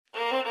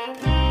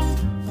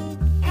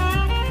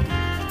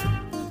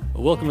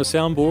Welcome to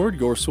Soundboard,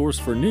 your source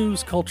for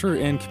news, culture,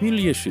 and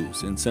community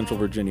issues in Central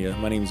Virginia.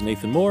 My name is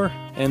Nathan Moore,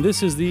 and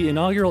this is the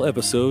inaugural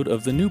episode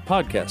of the new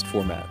podcast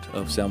format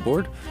of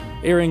Soundboard,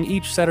 airing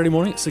each Saturday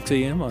morning at 6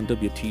 a.m. on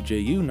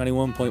WTJU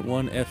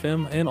 91.1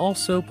 FM, and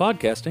also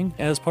podcasting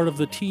as part of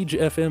the TEEJ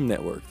FM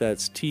network.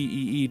 That's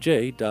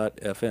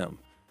TEEJ.FM.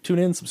 Tune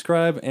in,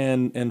 subscribe,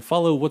 and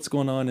follow what's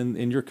going on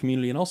in your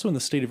community and also in the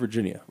state of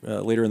Virginia.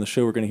 Later in the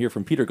show, we're going to hear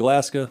from Peter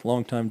Galaska,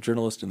 longtime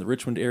journalist in the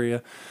Richmond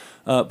area.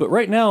 But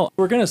right now,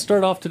 we're going to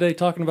start off today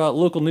talking about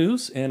local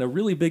news and a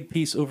really big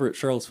piece over at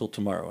Charlottesville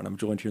Tomorrow. And I'm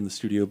joined here in the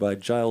studio by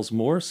Giles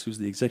Morse, who's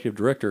the executive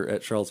director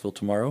at Charlottesville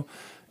Tomorrow,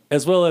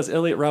 as well as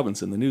Elliot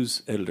Robinson, the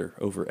news editor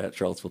over at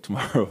Charlottesville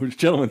Tomorrow.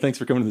 Gentlemen, thanks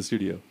for coming to the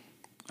studio.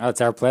 Oh, it's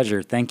our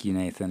pleasure. Thank you,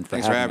 Nathan,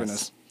 Thanks for having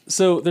us.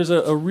 So there's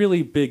a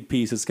really big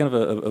piece. It's kind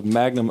of a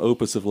magnum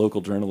opus of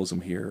local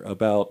journalism here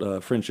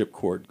about Friendship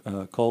Court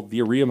called The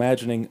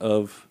Reimagining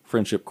of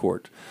Friendship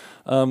Court.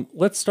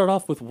 Let's start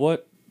off with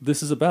what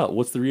this is about.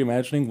 What's the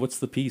reimagining? What's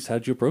the piece?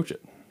 How'd you approach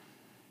it?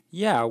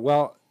 Yeah,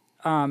 well,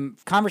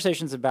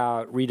 conversations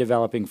about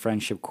redeveloping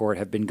Friendship Court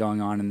have been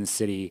going on in the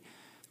city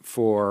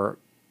for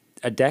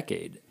a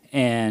decade.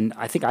 And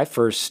I think I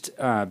first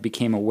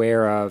became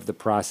aware of the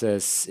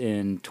process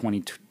in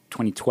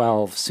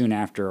 2012, soon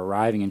after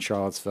arriving in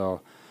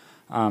Charlottesville.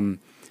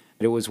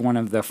 It was one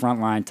of the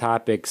frontline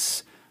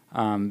topics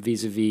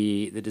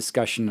vis-a-vis the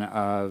discussion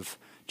of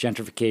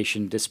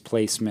gentrification,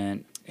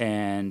 displacement,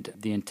 and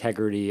the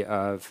integrity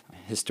of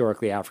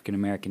historically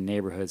African-American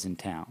neighborhoods in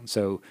town.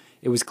 So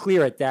it was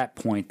clear at that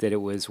point that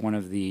it was one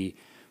of the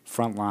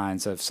front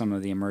lines of some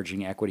of the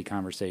emerging equity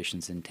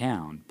conversations in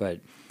town.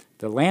 But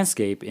the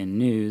landscape in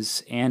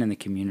news and in the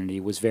community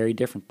was very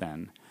different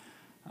then.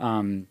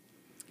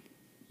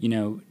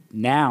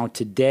 Now,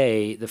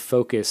 today, the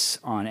focus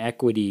on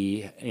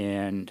equity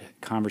and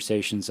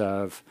conversations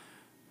of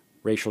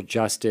racial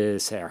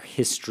justice, our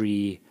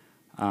history,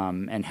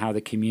 and how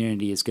the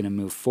community is going to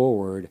move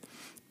forward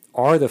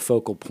are the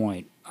focal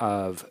point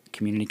of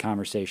community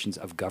conversations,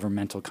 of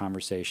governmental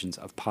conversations,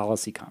 of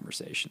policy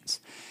conversations.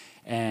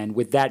 And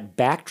with that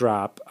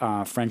backdrop,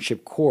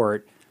 Friendship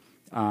Court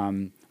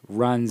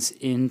runs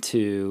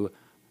into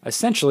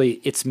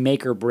essentially its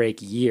make-or-break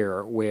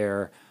year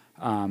where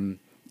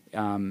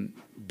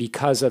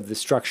because of the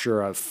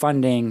structure of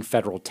funding,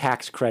 federal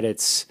tax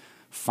credits,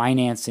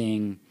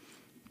 financing,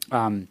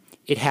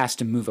 it has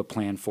to move a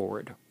plan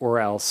forward, or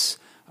else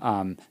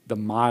the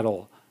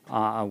model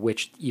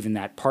which even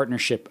that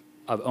partnership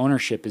of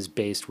ownership is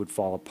based would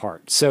fall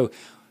apart. So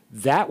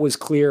that was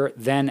clear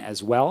then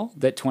as well,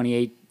 that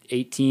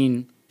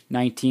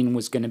 2018-19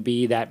 was going to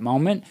be that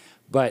moment,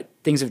 but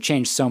things have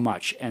changed so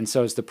much, and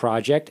so has the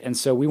project. And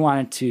so we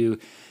wanted to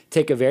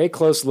take a very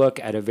close look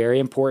at a very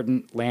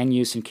important land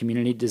use and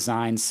community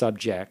design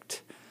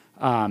subject,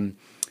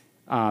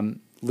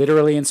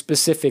 literally and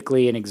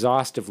specifically and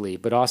exhaustively,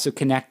 but also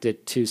connect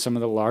it to some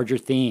of the larger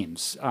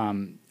themes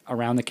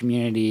around the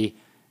community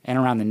and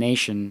around the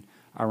nation,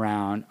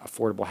 around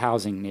affordable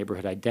housing,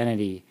 neighborhood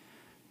identity,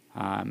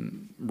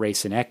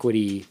 race and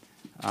equity,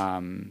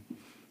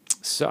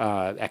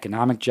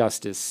 economic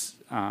justice.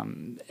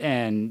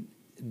 And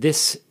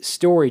this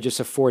story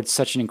just affords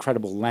such an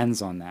incredible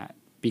lens on that,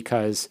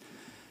 because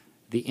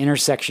the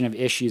intersection of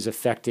issues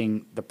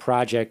affecting the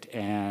project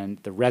and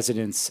the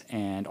residents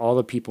and all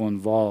the people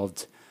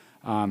involved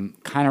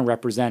kind of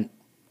represent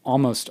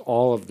almost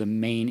all of the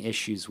main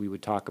issues we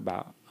would talk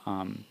about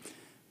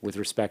with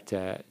respect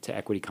to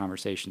equity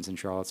conversations in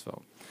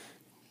Charlottesville.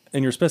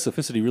 And your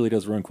specificity really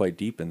does run quite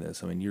deep in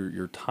this. I mean,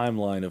 your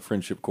timeline of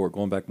Friendship Court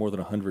going back more than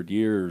 100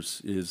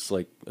 years is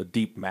like a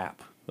deep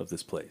map of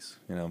this place,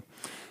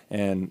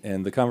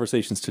 And the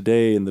conversations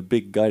today and the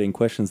big guiding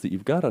questions that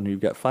you've got on here, you've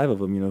got 5 of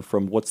them,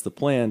 from what's the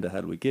plan to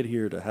how do we get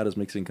here to how does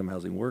mixed income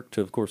housing work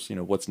to, of course,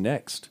 what's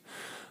next.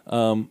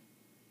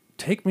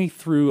 Take me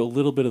through a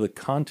little bit of the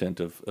content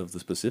of the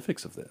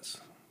specifics of this.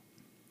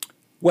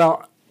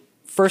 Well,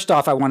 first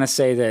off, I want to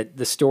say that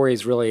the story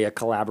is really a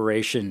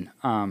collaboration,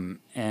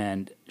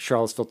 and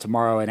Charlottesville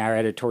Tomorrow and our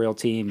editorial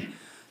team,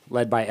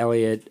 led by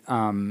Elliot,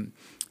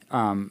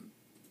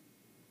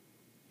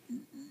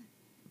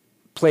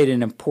 played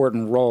an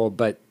important role,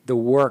 but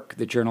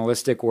the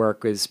journalistic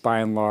work is by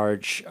and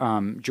large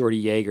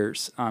Jordy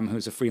Yeagers,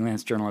 who's a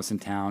freelance journalist in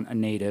town, a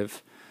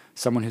native,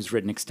 someone who's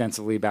written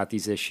extensively about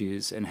these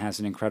issues and has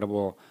an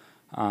incredible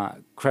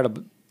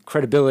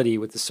credibility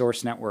with the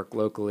Source Network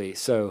locally.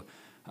 So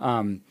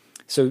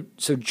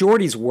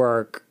Jordy's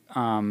work,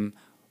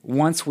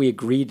 once we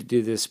agreed to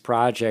do this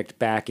project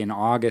back in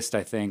August,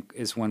 I think,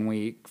 is when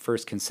we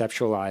first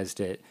conceptualized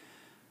it,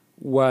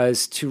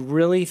 was to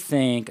really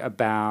think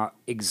about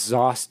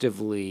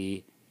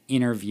exhaustively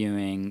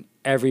interviewing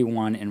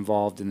everyone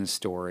involved in the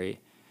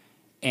story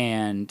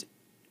and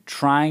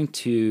trying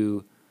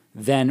to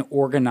then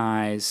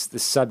organize the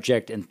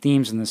subject and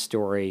themes in the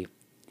story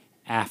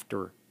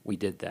after we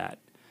did that.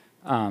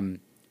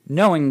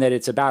 Knowing that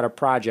it's about a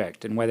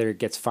project and whether it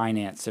gets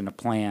financed and a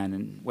plan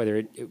and whether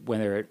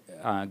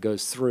it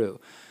goes through.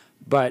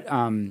 But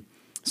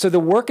so the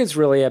work is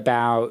really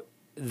about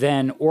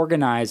then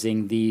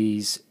organizing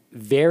these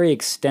very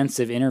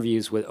extensive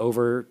interviews with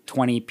over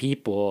 20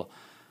 people,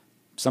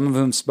 some of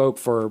whom spoke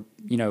for,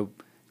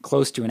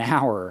 close to an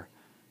hour,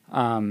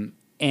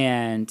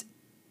 and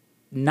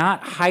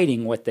not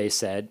hiding what they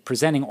said,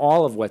 presenting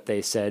all of what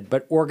they said,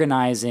 but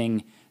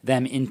organizing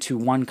them into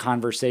one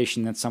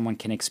conversation that someone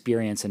can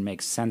experience and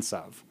make sense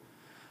of.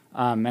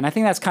 And I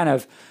think that's kind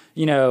of,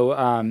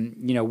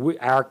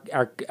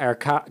 our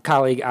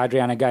colleague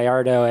Adriana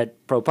Gallardo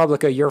at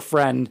ProPublica, your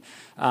friend,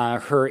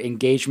 her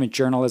engagement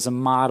journalism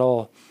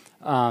model,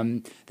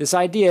 this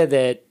idea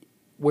that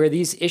where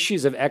these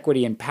issues of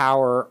equity and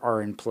power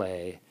are in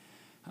play,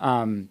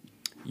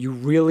 you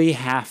really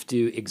have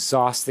to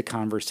exhaust the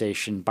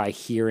conversation by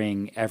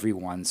hearing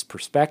everyone's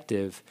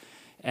perspective,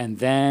 and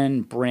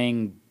then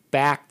bring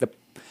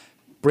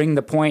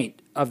the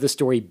point of the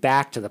story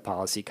back to the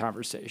policy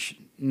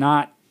conversation,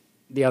 not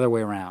the other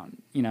way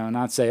around.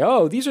 Not say,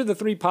 oh, these are the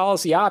three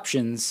policy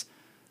options.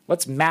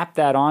 Let's map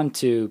that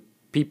onto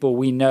people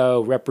we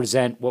know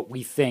represent what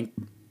we think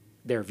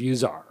their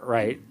views are,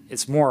 right?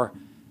 It's more,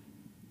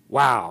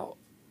 wow,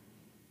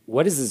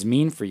 what does this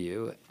mean for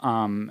you?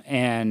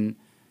 And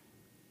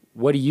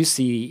what do you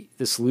see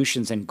the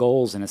solutions and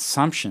goals and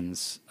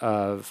assumptions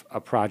of a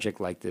project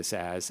like this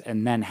as?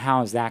 And then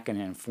how is that going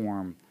to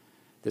inform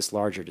this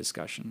larger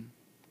discussion?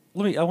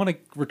 I want to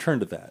return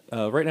to that.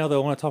 Right now,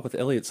 though, I want to talk with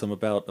Elliot some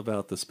about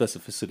the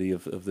specificity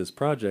of this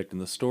project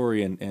and the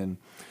story and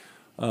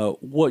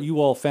what you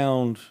all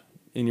found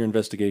in your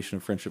investigation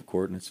of Friendship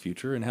Court and its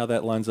future, and how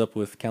that lines up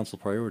with council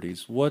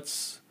priorities.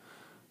 What's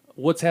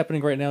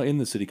happening right now in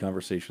the city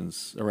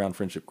conversations around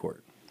Friendship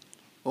Court?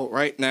 Well,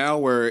 right now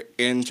we're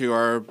into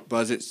our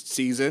budget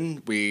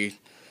season. We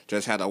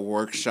just had a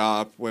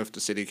workshop with the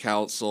city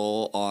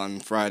council on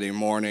Friday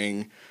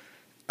morning.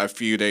 A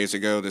few days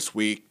ago this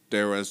week,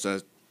 there was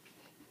a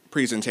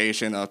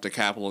presentation of the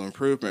capital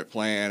improvement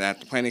plan at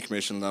the planning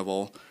commission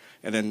level,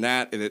 and in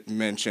that it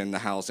mentioned the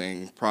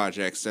housing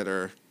projects that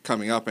are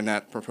coming up in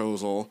that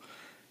proposal.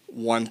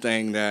 One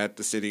thing that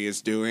the city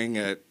is doing,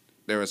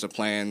 there is a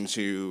plan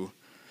to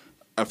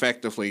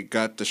effectively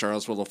gut the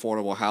Charlottesville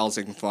Affordable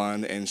Housing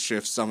Fund and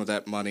shift some of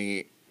that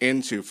money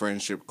into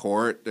Friendship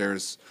Court.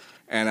 There's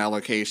an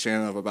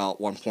allocation of about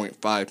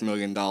 $1.5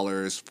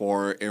 million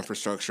for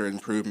infrastructure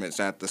improvements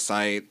at the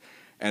site,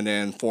 and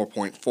then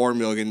 $4.4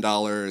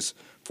 million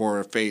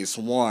for phase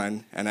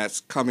one, and that's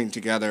coming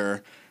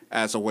together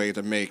as a way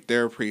to make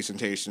their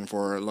presentation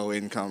for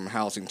low-income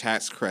housing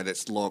tax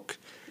credits look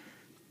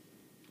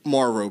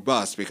more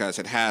robust, because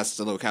it has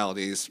the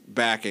localities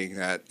backing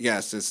that,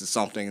 yes, this is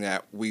something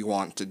that we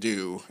want to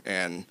do.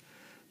 And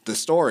the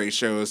story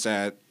shows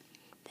that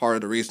part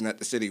of the reason that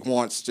the city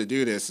wants to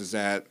do this is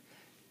that,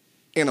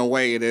 in a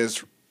way, it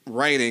is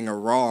righting a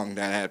wrong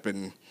that had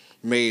been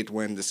made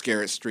when the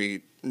Scarrett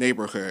Street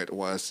neighborhood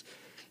was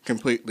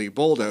completely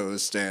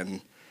bulldozed,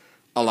 and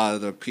a lot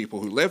of the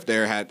people who lived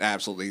there had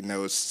absolutely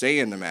no say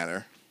in the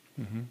matter.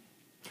 Mm-hmm.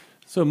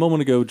 So a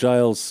moment ago,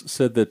 Giles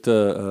said that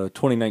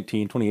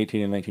 2018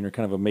 and 19 are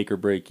kind of a make or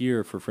break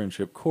year for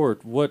Friendship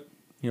Court.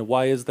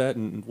 Why is that,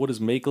 and what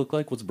does make look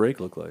like? What's break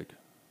look like?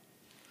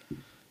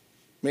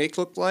 Make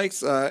look like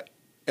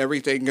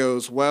everything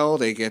goes well.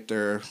 They get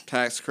their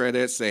tax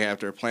credits. They have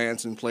their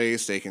plans in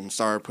place. They can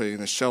start putting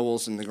the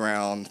shovels in the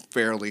ground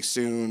fairly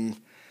soon.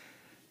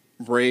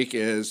 Break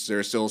is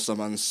there's still some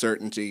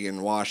uncertainty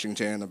in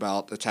Washington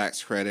about the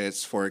tax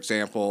credits. For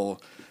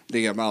example,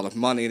 the amount of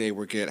money they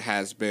would get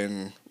has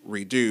been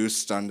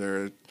reduced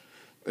under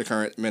the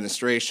current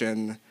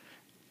administration.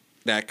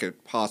 That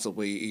could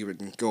possibly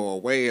even go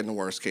away in the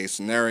worst case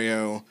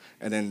scenario,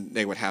 and then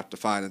they would have to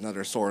find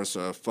another source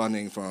of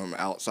funding from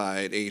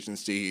outside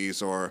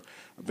agencies or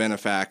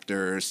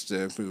benefactors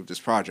to move this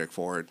project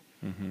forward.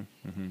 Mm-hmm,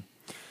 mm-hmm.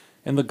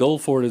 And the goal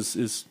for it is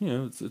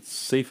it's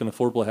safe and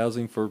affordable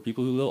housing for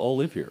people who all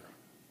live here.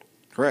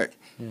 Correct.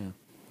 Yeah.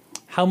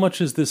 How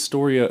much is this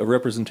story a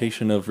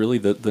representation of really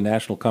the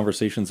national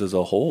conversations as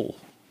a whole?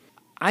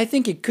 I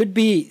think it could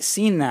be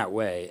seen that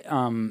way.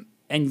 And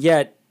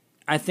yet,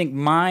 I think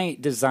my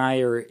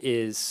desire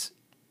is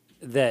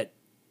that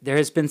there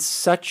has been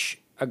such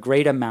a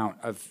great amount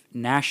of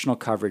national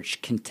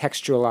coverage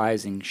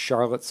contextualizing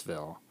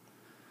Charlottesville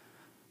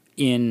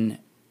in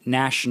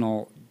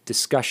national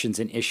discussions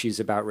and issues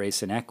about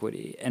race and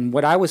equity. And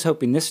what I was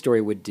hoping this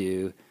story would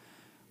do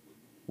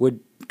would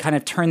kind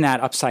of turn that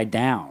upside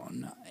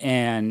down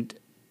and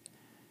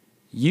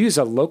use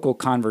a local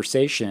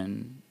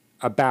conversation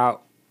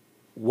about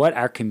what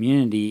our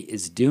community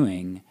is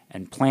doing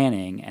and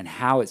planning and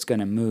how it's going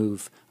to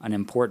move an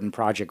important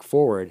project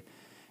forward,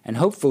 and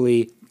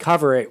hopefully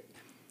cover it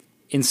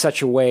in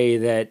such a way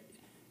that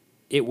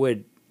it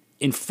would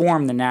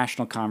inform the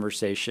national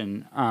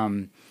conversation.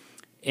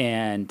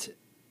 And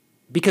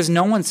because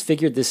no one's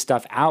figured this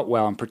stuff out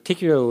well, and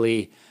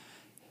particularly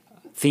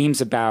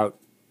themes about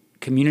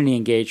community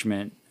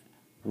engagement,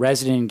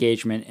 resident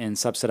engagement in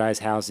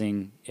subsidized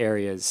housing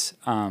areas,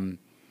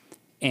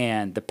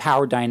 and the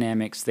power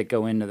dynamics that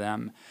go into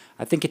them.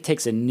 I think it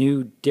takes a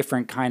new,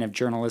 different kind of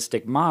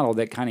journalistic model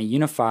that kind of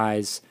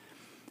unifies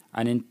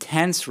an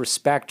intense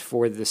respect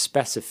for the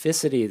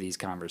specificity of these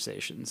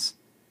conversations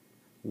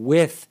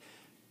with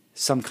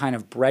some kind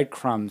of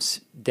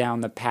breadcrumbs down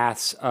the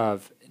paths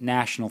of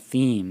national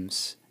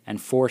themes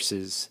and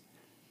forces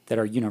that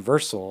are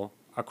universal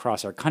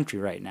across our country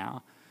right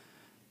now,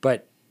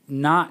 but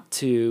not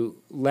to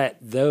let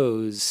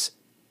those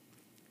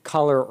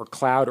color or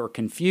cloud or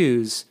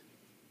confuse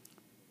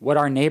what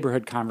are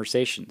neighborhood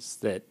conversations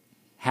that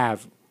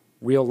have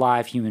real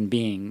live human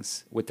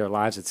beings with their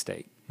lives at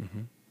stake.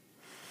 Mm-hmm.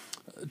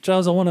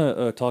 Giles, I want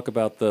to talk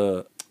about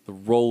the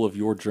role of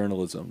your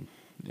journalism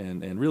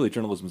and really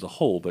journalism as a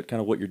whole, but kind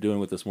of what you're doing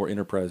with this more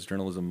enterprise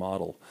journalism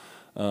model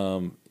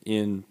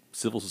in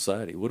civil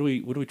society. What are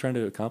we trying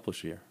to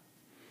accomplish here?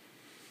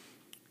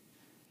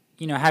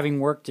 You know, having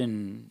worked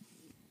in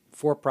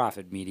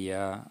for-profit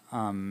media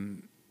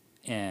and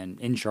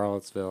in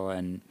Charlottesville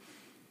and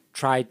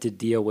tried to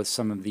deal with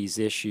some of these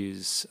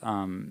issues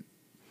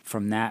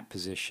from that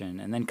position,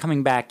 and then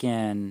coming back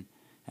in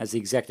as the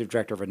executive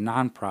director of a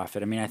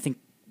nonprofit, I mean, I think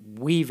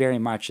we very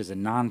much as a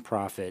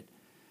nonprofit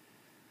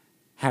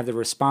have the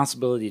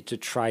responsibility to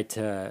try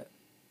to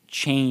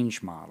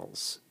change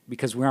models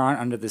because we aren't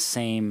under the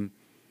same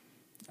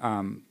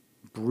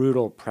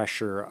brutal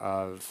pressure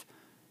of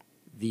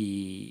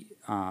the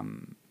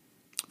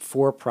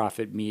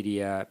for-profit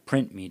media,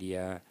 print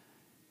media,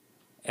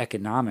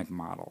 economic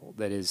model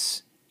that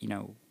is, you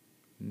know,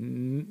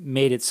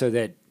 made it so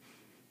that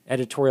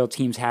editorial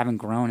teams haven't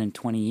grown in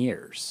 20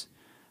 years.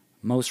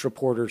 Most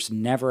reporters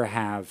never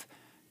have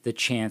the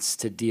chance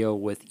to deal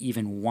with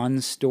even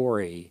one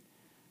story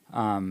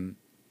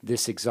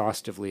this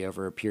exhaustively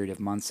over a period of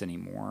months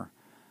anymore,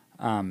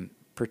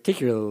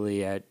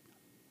 particularly at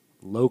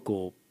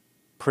local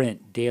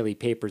print daily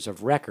papers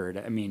of record.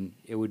 I mean,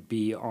 it would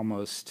be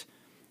almost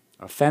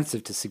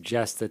offensive to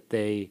suggest that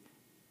they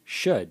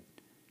should,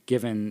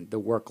 given the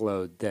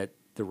workload that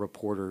the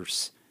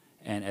reporters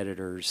and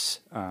editors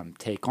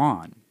take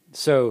on.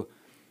 So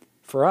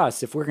for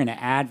us, if we're going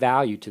to add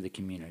value to the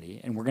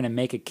community and we're going to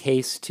make a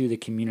case to the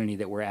community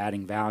that we're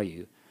adding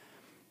value,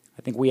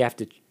 I think we have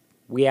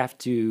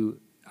to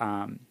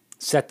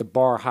set the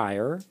bar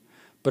higher,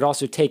 but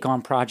also take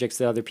on projects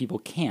that other people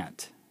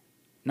can't.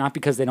 Not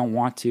because they don't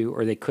want to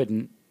or they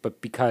couldn't,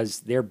 but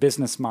because their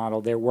business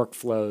model, their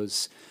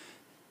workflows,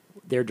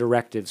 their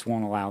directives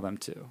won't allow them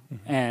to. Mm-hmm.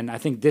 And I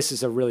think this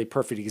is a really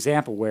perfect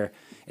example where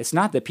it's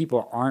not that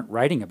people aren't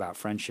writing about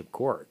Friendship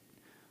Court.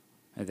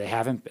 They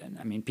haven't been.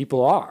 I mean,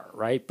 people are,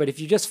 right? But if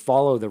you just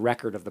follow the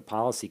record of the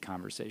policy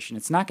conversation,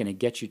 it's not going to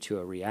get you to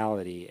a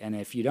reality. And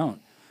if you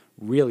don't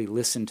really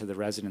listen to the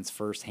residents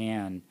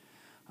firsthand,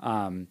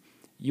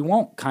 you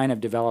won't kind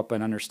of develop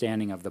an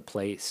understanding of the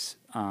place.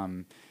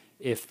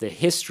 If the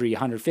history,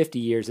 150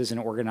 years, isn't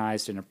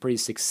organized in a pretty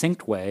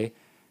succinct way,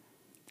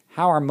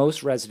 how are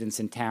most residents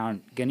in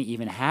town going to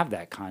even have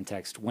that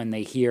context when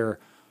they hear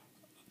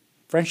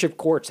Friendship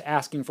Court's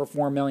asking for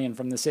 $4 million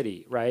from the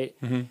city, right?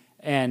 Mm-hmm.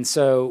 And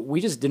so we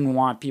just didn't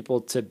want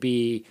people to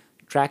be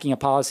tracking a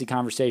policy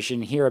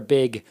conversation, hear a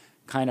big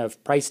kind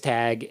of price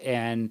tag,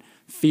 and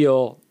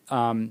feel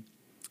and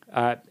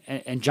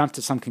jump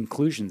to some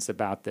conclusions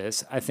about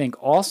this. I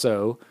think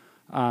also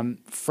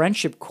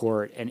Friendship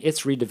Court and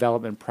its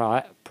redevelopment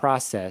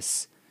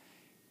process,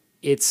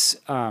 its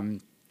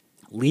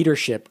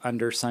leadership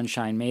under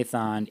Sunshine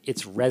Mathon,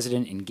 its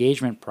resident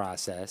engagement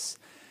process,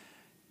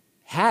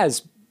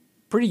 has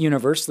pretty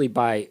universally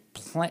by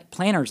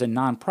planners and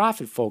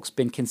nonprofit folks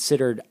been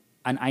considered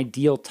an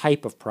ideal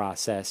type of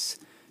process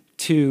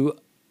to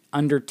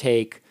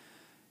undertake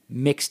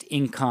mixed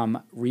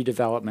income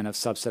redevelopment of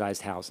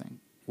subsidized housing,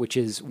 which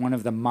is one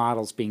of the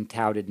models being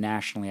touted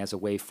nationally as a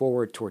way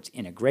forward towards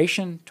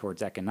integration,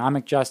 towards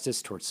economic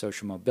justice, towards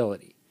social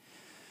mobility.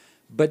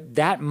 But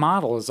that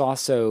model has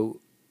also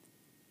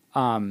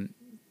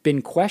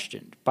been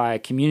questioned by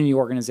community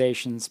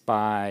organizations,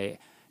 by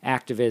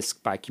activists,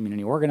 by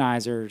community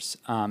organizers,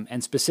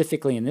 and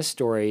specifically in this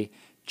story,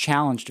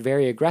 challenged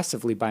very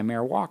aggressively by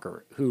Mayor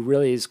Walker, who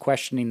really is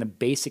questioning the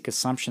basic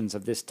assumptions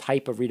of this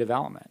type of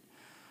redevelopment.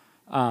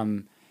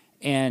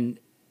 And,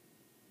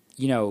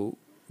 you know,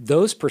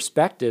 those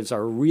perspectives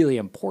are really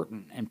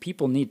important, and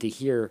people need to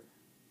hear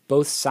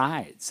both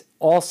sides,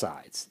 all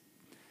sides.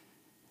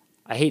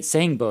 I hate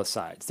saying both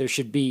sides. There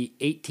should be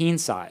 18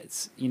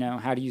 sides. You know,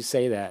 how do you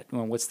say that?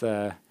 Well,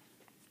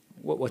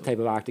 what type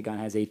of octagon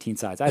has 18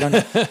 sides? I don't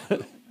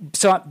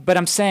know. But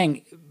I'm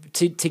saying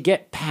to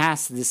get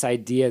past this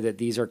idea that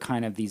these are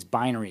kind of these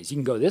binaries. You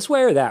can go this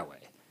way or that way.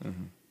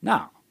 Mm-hmm.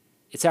 No,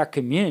 it's our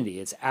community.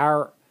 It's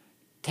our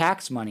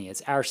tax money.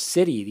 It's our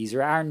city. These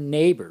are our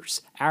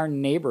neighbors, our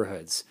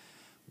neighborhoods.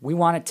 We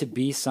want it to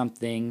be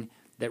something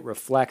that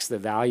reflects the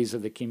values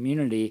of the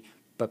community,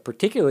 but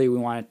particularly we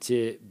want it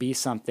to be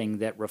something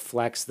that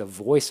reflects the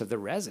voice of the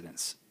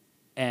residents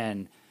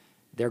and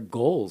their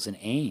goals and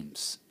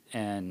aims.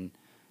 And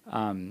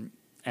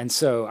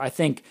so I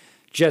think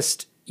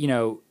just, you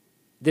know,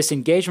 this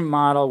engagement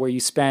model where you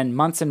spend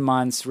months and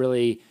months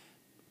really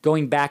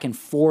going back and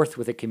forth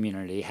with a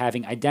community,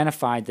 having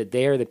identified that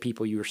they are the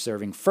people you are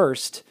serving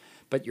first,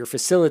 but you're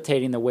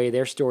facilitating the way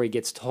their story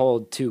gets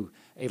told to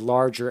a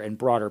larger and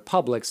broader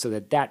public so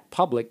that that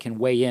public can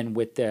weigh in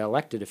with the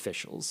elected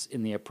officials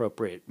in the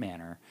appropriate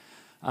manner.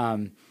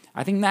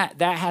 I think that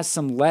has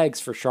some legs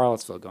for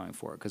Charlottesville going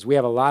forward, because we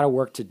have a lot of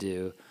work to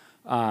do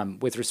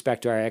with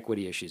respect to our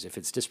equity issues. If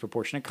it's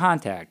disproportionate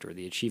contact or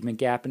the achievement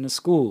gap in the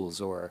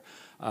schools or,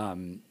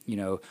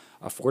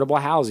 affordable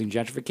housing,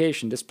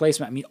 gentrification,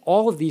 displacement. I mean,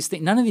 all of these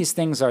things, none of these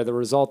things are the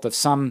result of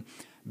some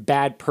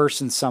bad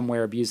person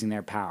somewhere abusing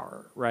their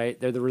power, right?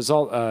 They're the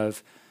result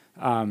of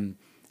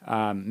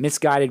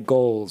misguided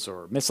goals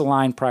or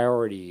misaligned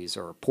priorities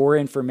or poor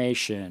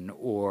information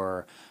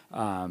or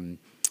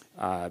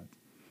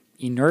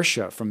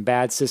inertia from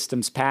bad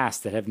systems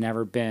past that have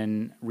never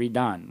been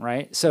redone,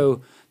 right?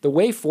 So the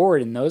way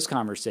forward in those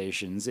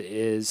conversations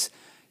is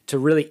to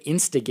really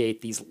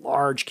instigate these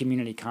large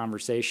community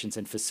conversations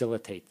and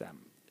facilitate them.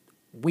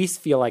 We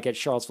feel like at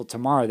Charlottesville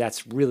Tomorrow,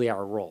 that's really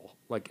our role.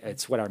 Like,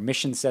 it's what our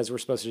mission says we're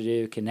supposed to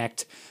do,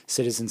 connect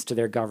citizens to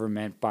their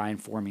government by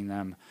informing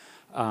them.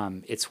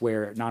 It's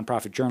where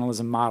nonprofit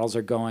journalism models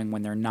are going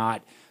when they're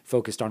not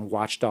focused on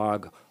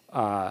watchdog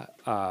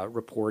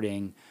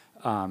reporting.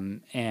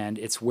 And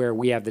it's where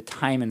we have the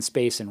time and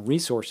space and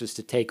resources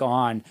to take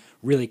on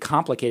really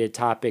complicated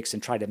topics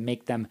and try to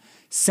make them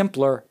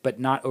simpler, but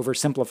not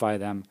oversimplify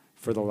them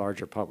for the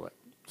larger public.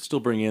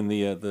 Still bring in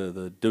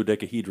the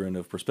dodecahedron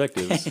of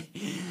perspectives,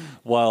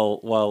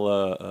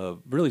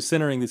 while really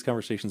centering these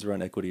conversations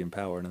around equity and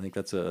power. And I think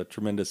that's a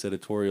tremendous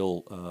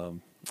editorial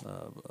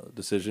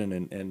decision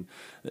and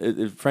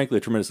frankly,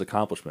 a tremendous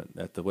accomplishment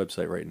at the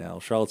website right now,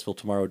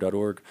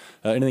 charlottesvilletomorrow.org.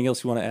 Anything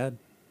else you want to add?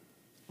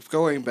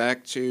 Going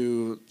back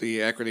to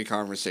the equity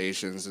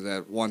conversations,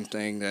 that one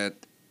thing that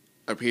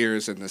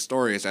appears in the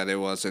story is that it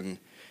was an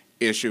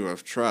issue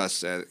of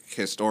trust, that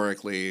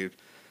historically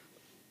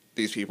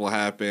these people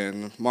have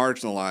been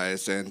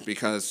marginalized, and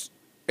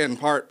in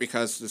part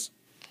because the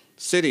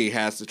city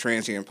has the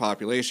transient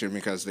population,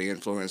 because of the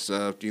influence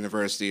of the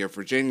University of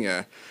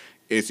Virginia,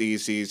 it's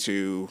easy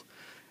to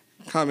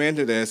come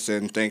into this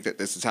and think that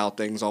this is how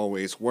things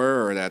always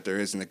were, or that there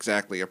isn't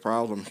exactly a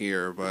problem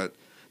here, but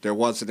there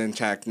was an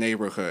intact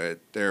neighborhood.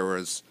 There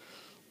was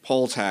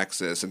poll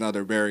taxes and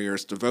other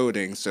barriers to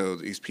voting. So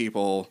these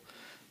people,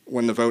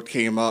 when the vote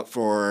came up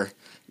for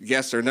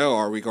yes or no,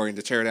 are we going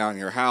to tear down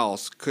your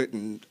house,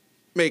 couldn't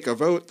make a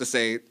vote to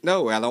say,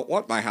 no, I don't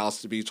want my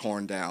house to be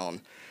torn down.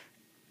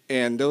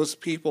 And those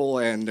people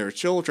and their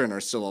children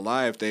are still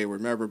alive. They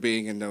remember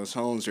being in those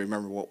homes. They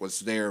remember what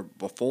was there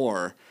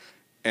before.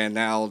 And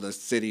now the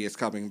city is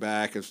coming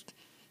back and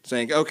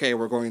saying, okay,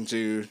 we're going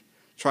to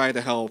try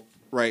to help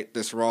right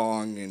this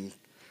wrong, and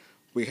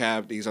we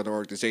have these other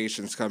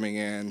organizations coming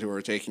in who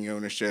are taking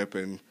ownership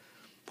and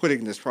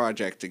putting this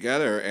project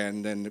together.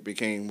 And then it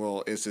became,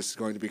 well, is this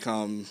going to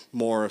become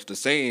more of the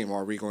same?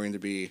 Are we going to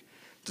be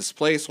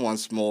displaced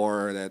once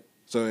more?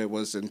 So it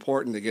was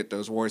important to get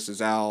those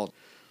voices out,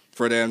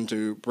 for them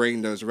to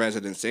bring those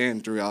residents in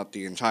throughout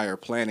the entire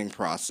planning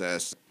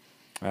process.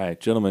 All right,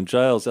 gentlemen.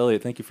 Giles,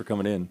 Elliot, thank you for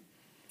coming in.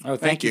 Oh,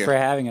 thank you for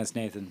having us,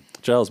 Nathan.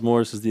 Giles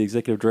Morris is the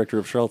executive director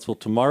of Charlottesville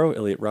Tomorrow.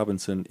 Elliot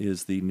Robinson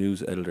is the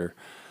news editor.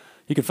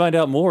 You can find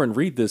out more and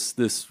read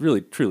this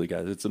really, truly,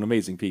 guys, it's an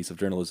amazing piece of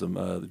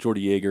journalism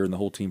Jordy Yeager and the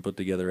whole team put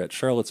together at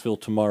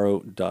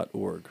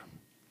charlottesvilletomorrow.org.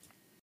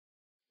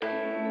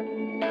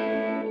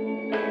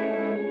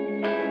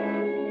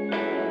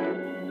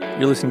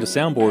 You're listening to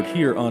Soundboard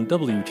here on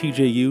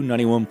WTJU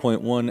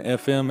 91.1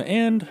 FM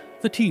and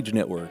the Teej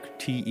Network,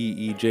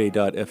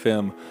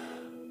 TEEJ.FM.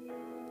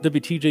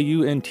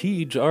 WTJU and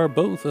Teej are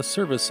both a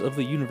service of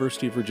the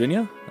University of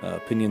Virginia.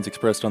 Opinions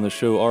expressed on the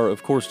show are,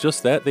 of course,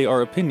 just that. They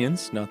are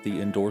opinions, not the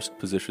endorsed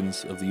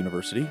positions of the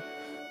university.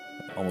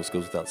 Almost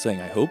goes without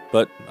saying, I hope,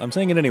 but I'm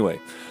saying it anyway.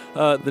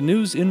 The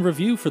news in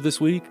review for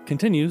this week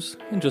continues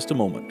in just a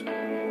moment.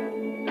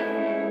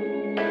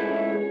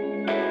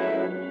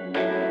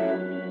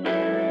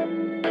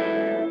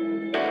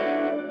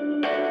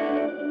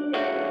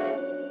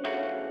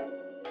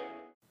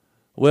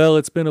 Well,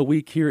 it's been a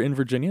week here in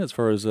Virginia as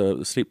far as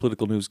state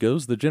political news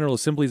goes. The General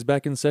Assembly is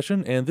back in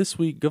session, and this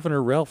week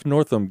Governor Ralph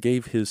Northam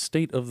gave his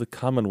State of the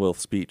Commonwealth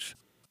speech.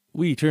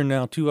 We turn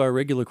now to our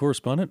regular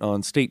correspondent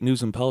on state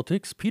news and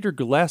politics, Peter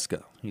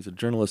Galaska. He's a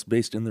journalist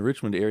based in the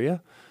Richmond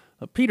area.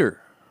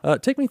 Peter,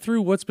 take me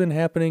through what's been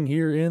happening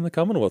here in the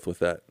Commonwealth with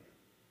that.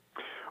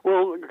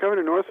 Well,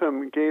 Governor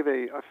Northam gave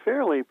a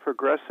fairly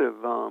progressive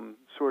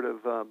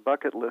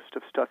bucket list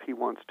of stuff he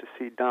wants to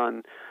see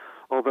done,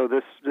 although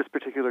this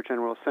particular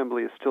General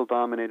Assembly is still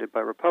dominated by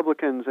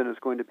Republicans and is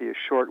going to be a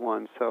short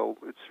one, so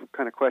it's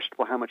kind of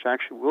questionable how much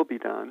action will be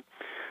done.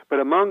 But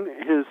among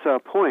his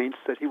points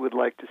that he would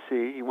like to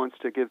see, he wants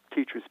to give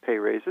teachers pay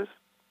raises.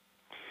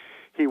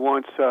 He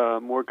wants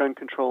more gun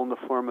control in the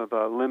form of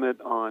a limit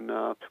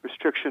on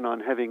restriction on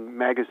having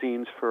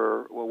magazines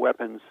for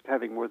weapons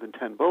having more than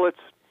 10 bullets.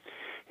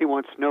 He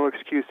wants no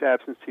excuse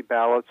absentee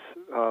ballots,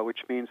 which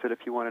means that if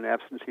you want an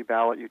absentee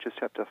ballot, you just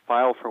have to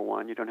file for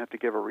one. You don't have to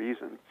give a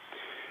reason.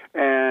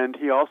 And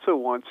he also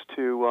wants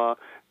to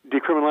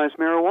decriminalize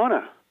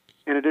marijuana.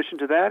 In addition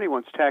to that, he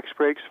wants tax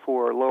breaks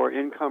for lower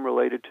income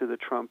related to the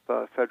Trump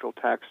federal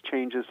tax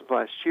changes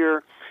last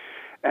year.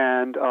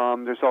 And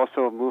there's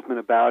also a movement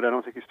about, I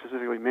don't think he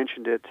specifically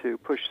mentioned it, to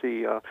push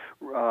the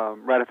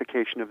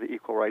ratification of the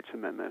Equal Rights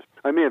Amendment.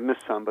 I may have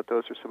missed some, but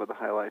those are some of the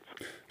highlights.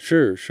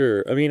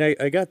 Sure. I mean,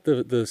 I got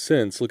the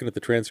sense, looking at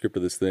the transcript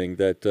of this thing,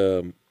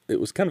 that it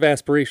was kind of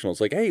aspirational.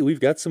 It's like, hey, we've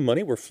got some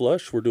money, we're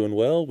flush, we're doing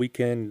well, we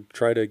can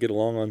try to get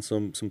along on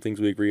some things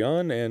we agree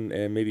on,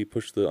 and maybe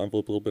push the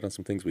envelope a little bit on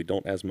some things we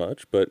don't as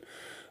much. But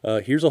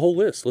here's a whole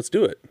list. Let's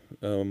do it.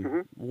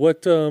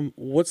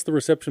 What's the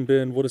reception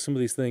been? What do some of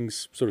these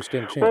things sort of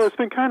stand a chance? Well, it's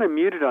been kind of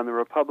muted on the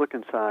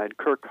Republican side.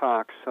 Kirk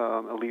Cox,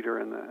 a leader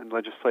in the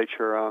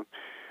legislature,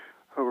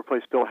 who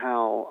replaced Bill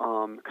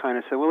Howell, kind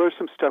of said, well, there's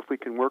some stuff we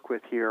can work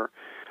with here.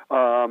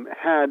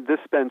 Had this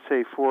been,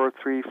 say, 4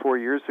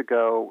 years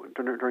ago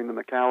during the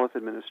McAuliffe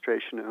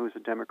administration, who was a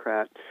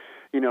Democrat,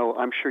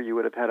 I'm sure you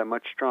would have had a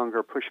much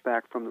stronger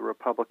pushback from the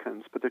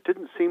Republicans, but there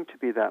didn't seem to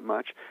be that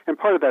much. And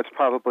part of that's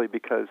probably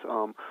because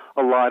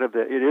a lot of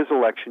it is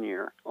election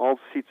year. All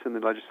seats in the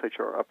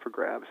legislature are up for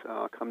grabs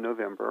come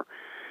November.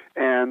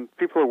 And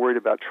people are worried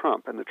about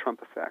Trump and the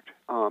Trump effect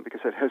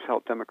because it has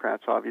helped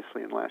Democrats,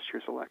 obviously, in last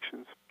year's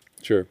elections.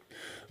 Sure.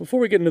 Before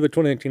we get into the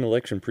 2019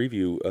 election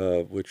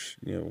preview, which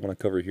I want to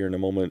cover here in a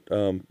moment,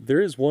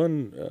 there is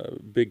one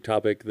big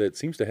topic that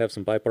seems to have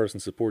some bipartisan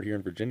support here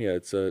in Virginia.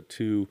 It's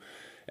to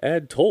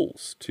add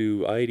tolls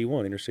to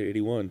I-81, Interstate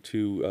 81,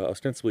 to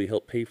ostensibly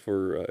help pay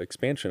for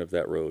expansion of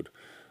that road.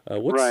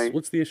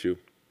 What's the issue?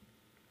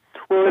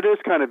 Well, it is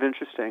kind of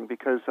interesting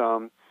because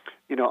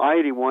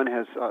I-81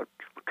 has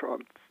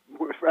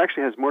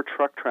actually has more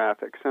truck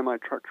traffic,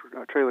 semi-truck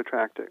trailer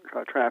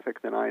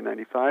traffic than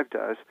I-95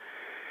 does.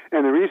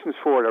 And the reasons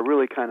for it are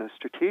really kind of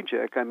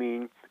strategic. I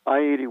mean,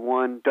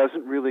 I-81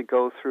 doesn't really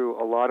go through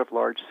a lot of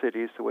large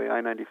cities the way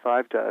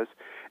I-95 does,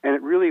 and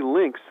it really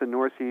links the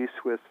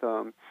Northeast with,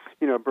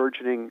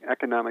 burgeoning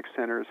economic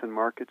centers and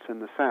markets in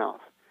the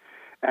South.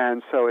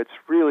 And so it's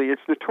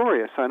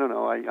notorious. I don't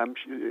know.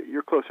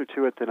 You're closer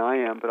to it than I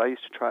am, but I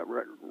used to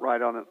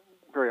ride on it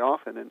very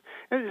often. And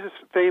it's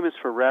just famous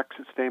for wrecks.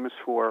 It's famous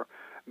for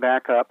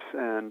backups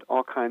and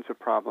all kinds of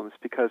problems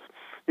because,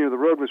 the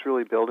road was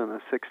really built in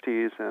the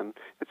 60s and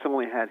it's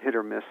only had hit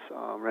or miss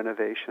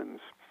renovations.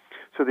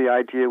 So the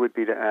idea would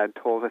be to add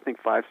tolls, I think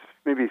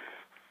maybe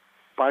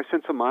 5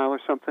 cents a mile or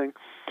something,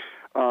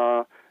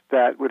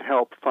 that would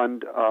help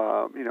fund,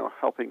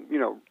 helping,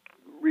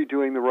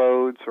 redoing the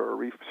roads or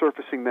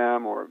resurfacing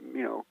them or,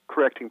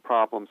 correcting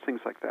problems,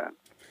 things like that.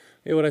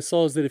 Yeah, what I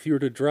saw is that if you were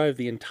to drive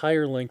the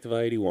entire length of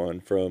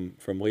I-81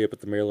 from way up at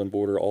the Maryland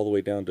border all the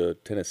way down to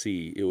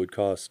Tennessee, it would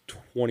cost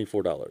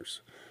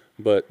 $24.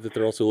 But that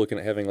they're also looking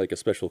at having like a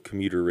special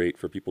commuter rate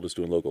for people just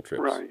doing local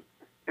trips. Right.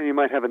 And you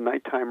might have a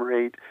nighttime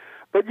rate.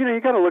 But, you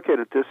got to look at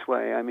it this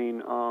way. I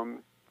mean,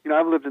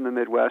 I've lived in the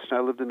Midwest and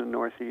I lived in the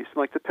Northeast.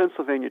 Like the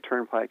Pennsylvania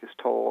Turnpike is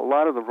toll. A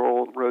lot of the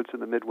roads in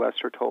the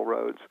Midwest are toll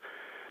roads.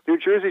 New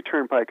Jersey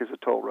Turnpike is a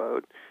toll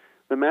road.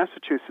 The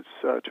Massachusetts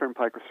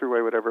Turnpike or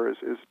Thruway, whatever, is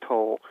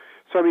toll.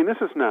 So, I mean,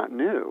 this is not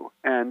new.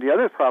 And the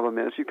other problem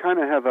is you kind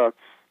of have a,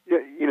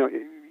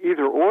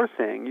 either-or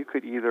thing. You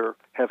could either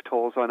have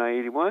tolls on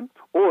I-81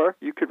 or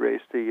you could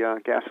raise the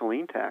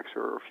gasoline tax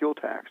or fuel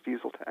tax,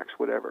 diesel tax,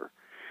 whatever,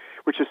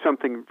 which is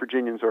something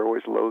Virginians are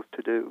always loath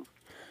to do.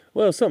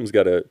 Well, something's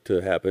got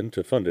to happen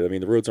to fund it. I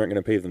mean, the roads aren't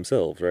going to pay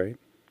themselves, right?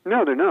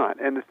 No, they're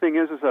not. And the thing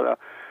is that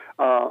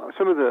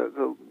some of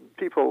the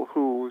people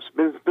whose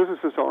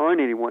businesses are on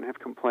 81 have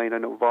complained. I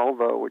know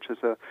Volvo, which is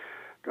a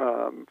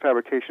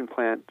fabrication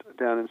plant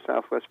down in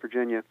Southwest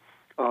Virginia,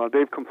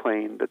 they've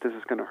complained that this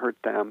is going to hurt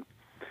them.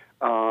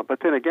 But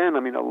then again, I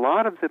mean, a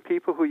lot of the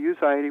people who use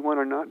I-81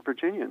 are not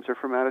Virginians. They're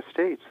from out of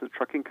states, the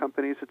trucking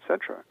companies,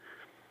 etc.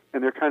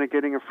 And they're kind of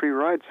getting a free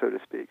ride, so to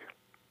speak.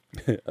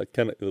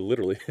 Kind of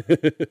literally.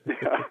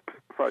 Yeah,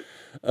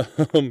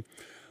 right.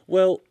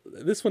 Well,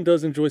 this one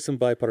does enjoy some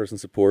bipartisan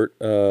support.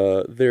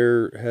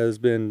 There has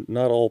been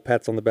not all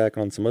pats on the back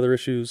on some other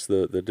issues.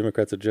 The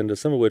Democrats' agenda,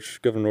 some of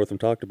which Governor Northam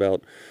talked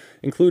about,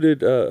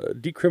 included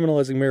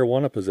decriminalizing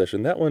marijuana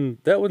possession. That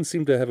one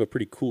seemed to have a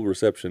pretty cool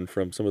reception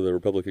from some of the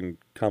Republican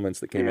comments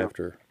that came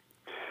after.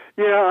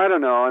 Yeah, I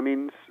don't know. I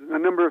mean, a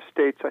number of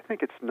states, I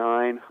think it's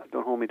 9,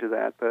 don't hold me to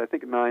that, but I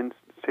think 9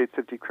 states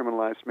have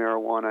decriminalized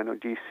marijuana. I know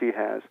D.C.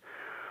 has.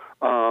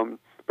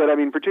 But, I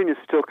mean, Virginia's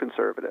still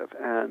conservative,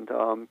 and,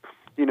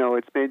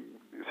 it's made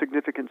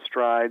significant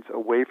strides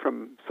away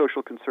from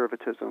social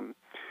conservatism.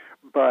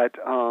 But,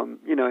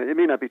 it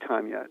may not be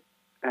time yet.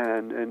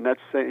 And that's,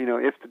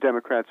 if the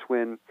Democrats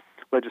win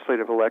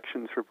legislative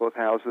elections for both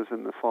houses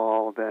in the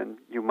fall, then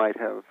you might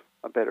have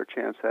a better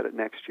chance at it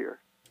next year.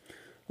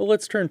 Well,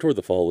 let's turn toward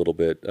the fall a little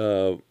bit.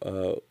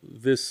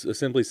 This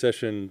assembly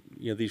session,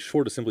 these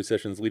short assembly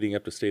sessions leading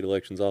up to state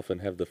elections often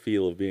have the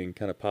feel of being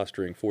kind of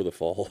posturing for the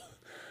fall.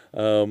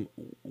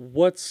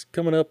 What's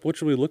coming up? What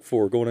should we look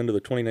for going into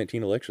the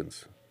 2019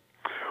 elections?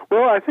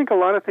 Well, I think a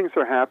lot of things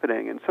are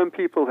happening, and some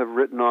people have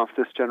written off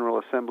this General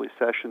Assembly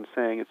session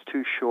saying it's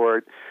too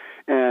short,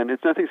 And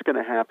nothing's going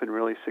to happen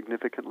really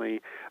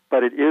significantly,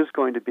 but it is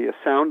going to be a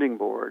sounding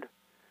board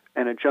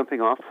and a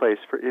jumping-off place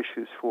for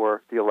issues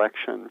for the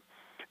election.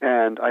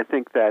 And I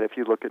think that if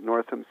you look at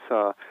Northam's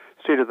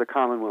State of the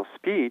Commonwealth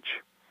speech,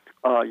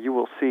 you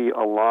will see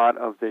a lot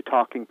of the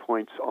talking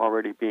points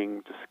already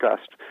being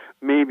discussed,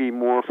 maybe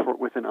more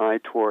with an eye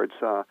towards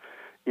the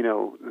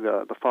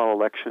fall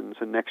elections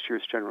and next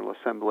year's General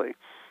Assembly.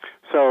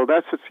 So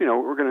that's what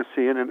we're going to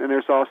see. And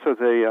there's also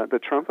the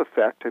Trump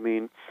effect. I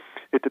mean,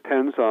 it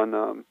depends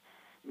on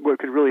what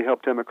could really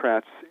help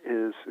Democrats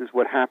is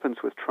what happens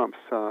with Trump's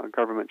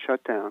government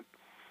shutdown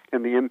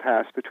and the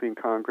impasse between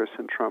Congress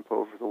and Trump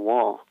over the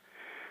wall.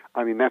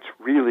 I mean, that's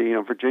really,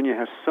 Virginia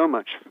has so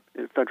much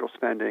federal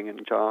spending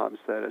and jobs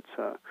that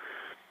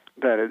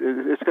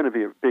it's going to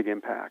be a big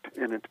impact,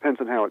 and it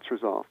depends on how it's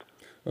resolved.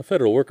 Well,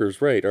 federal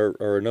workers, right,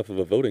 are enough of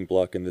a voting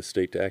bloc in this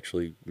state to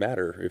actually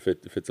matter if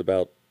it's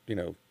about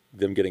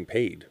them getting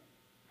paid.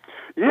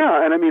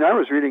 Yeah, and I mean, I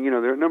was reading,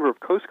 there are a number of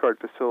Coast Guard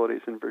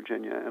facilities in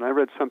Virginia, and I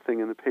read something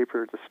in the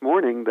paper this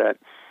morning that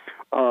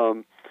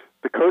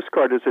the Coast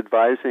Guard is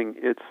advising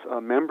its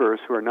members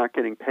who are not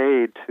getting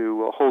paid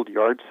to hold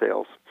yard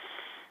sales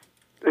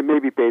and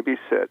maybe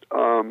babysit.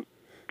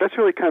 That's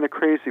really kind of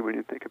crazy when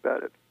you think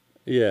about it.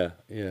 Yeah.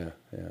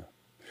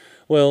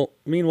 Well,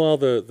 meanwhile,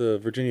 the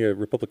Virginia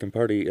Republican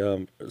Party,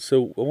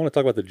 so I want to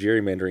talk about the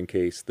gerrymandering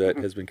case that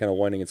has been kind of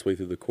winding its way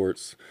through the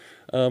courts.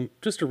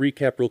 Just to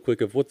recap real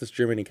quick of what this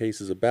gerrymandering case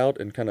is about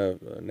and kind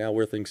of now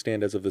where things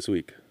stand as of this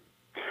week.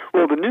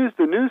 Well, the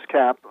news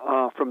cap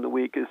from the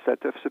week is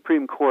that the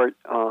Supreme Court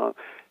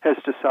has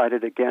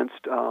decided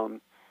against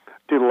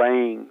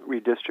delaying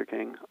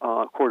redistricting,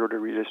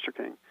 court-ordered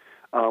redistricting,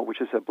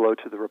 which is a blow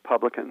to the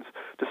Republicans.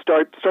 To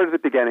start at the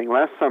beginning,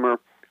 last summer,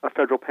 a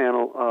federal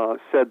panel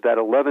said that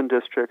 11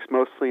 districts,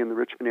 mostly in the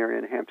Richmond area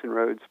and Hampton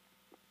Roads,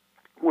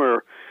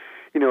 were,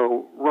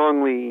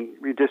 wrongly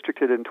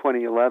redistricted in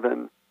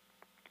 2011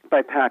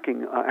 by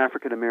packing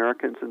African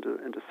Americans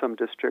into some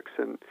districts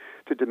and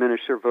to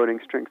diminish their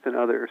voting strength in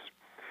others.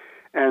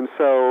 And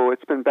so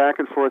it's been back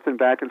and forth and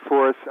back and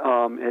forth.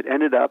 It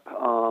ended up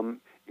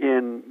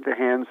in the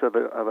hands of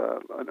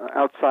an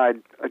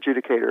outside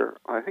adjudicator,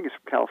 I think it's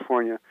from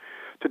California,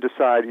 to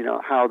decide,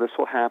 how this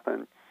will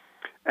happen.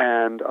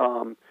 And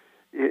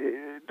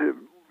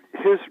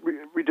his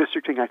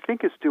redistricting, I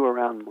think, is due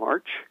around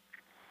March,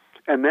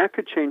 and that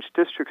could change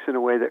districts in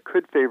a way that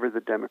could favor the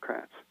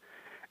Democrats.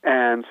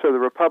 And so the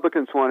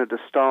Republicans wanted to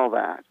stall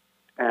that,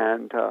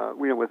 and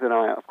with an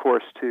eye, of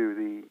course, to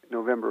the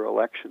November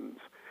elections.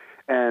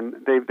 And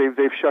they've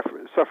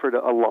suffered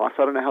a loss.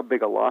 I don't know how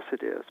big a loss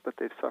it is, but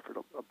they've suffered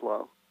a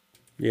blow.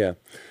 Yeah,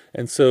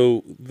 and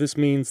so this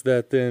means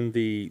that then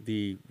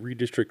the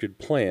redistricted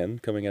plan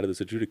coming out of this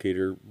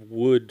adjudicator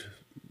would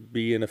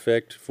be in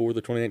effect for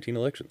the 2019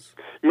 elections.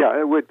 Yeah,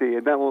 it would be,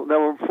 and that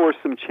will force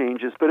some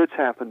changes. But it's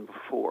happened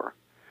before.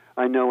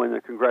 I know in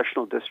the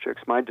congressional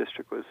districts, my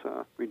district was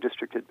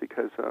redistricted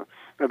because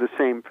for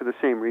the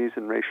same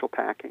reason, racial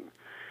packing.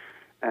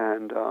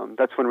 And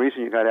that's one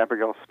reason you got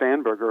Abigail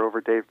Spanberger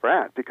over Dave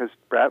Bratt, because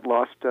Bratt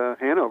lost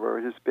Hanover,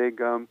 his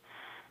big, in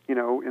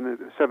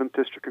the 7th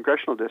District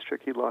Congressional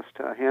District, he lost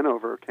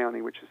Hanover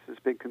County, which is his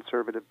big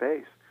conservative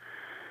base.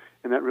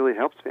 And that really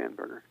helped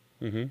Spanberger.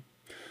 Mm-hmm.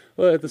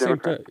 Well, at the same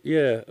time,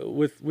 yeah,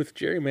 with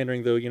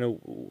gerrymandering, though,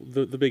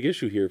 the big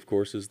issue here, of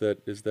course, is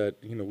that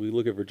we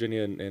look at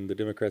Virginia and the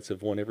Democrats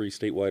have won every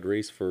statewide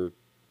race for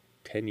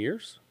 10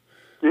 years.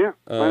 Yeah,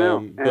 I know,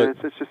 and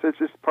it's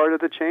just part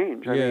of the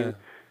change. I mean,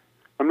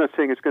 I'm not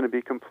saying it's going to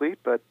be complete,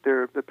 but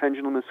the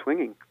pendulum is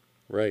swinging.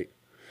 Right.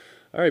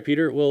 All right,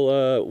 Peter.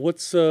 Well, what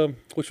should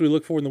we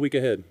look for in the week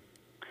ahead?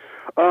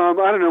 I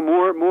don't know.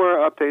 More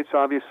updates,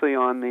 obviously,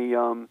 on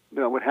the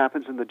what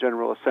happens in the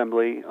General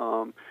Assembly.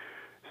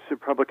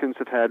 Republicans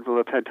will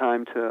have had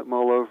time to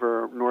mull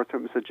over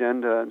Northam's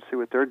agenda and see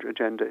what their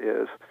agenda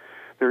is.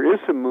 There is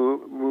some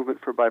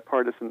movement for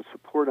bipartisan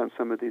support on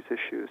some of these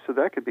issues, so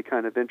that could be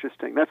kind of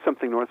interesting. That's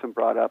something Northam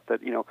brought up, that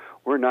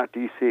we're not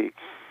D.C.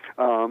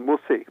 We'll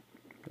see.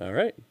 All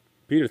right.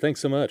 Peter,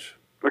 thanks so much.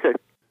 Okay.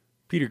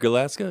 Peter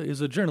Galaska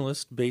is a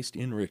journalist based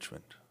in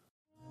Richmond.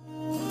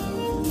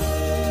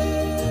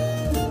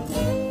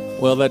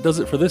 Well, that does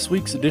it for this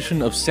week's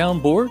edition of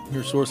Soundboard,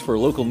 your source for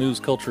local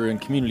news, culture,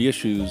 and community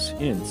issues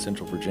in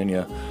Central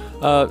Virginia.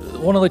 I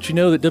want to let you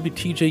know that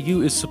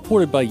WTJU is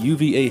supported by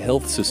UVA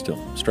Health System,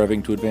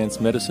 striving to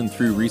advance medicine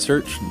through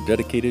research and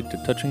dedicated to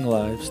touching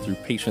lives through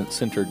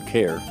patient-centered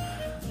care.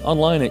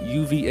 Online at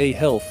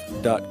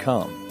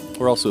uvahealth.com.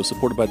 We're also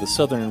supported by the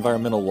Southern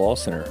Environmental Law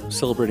Center,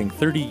 celebrating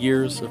 30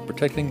 years of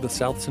protecting the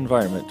South's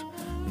environment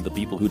and the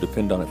people who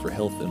depend on it for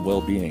health and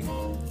well-being.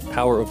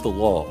 Power of the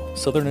Law,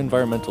 Southern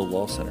Environmental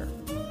Law Center.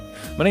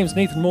 My name is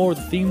Nathan Moore.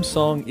 The theme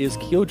song is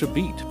Kyoja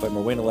Beat by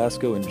Morwena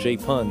Lasco and Jay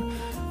Pun.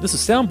 This is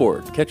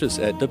Soundboard. Catch us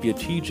at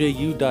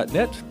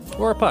WTJU.net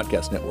or our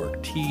podcast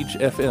network, Teej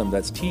FM.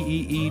 That's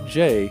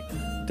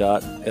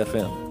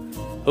TEEJ.FM.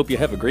 Hope you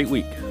have a great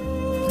week.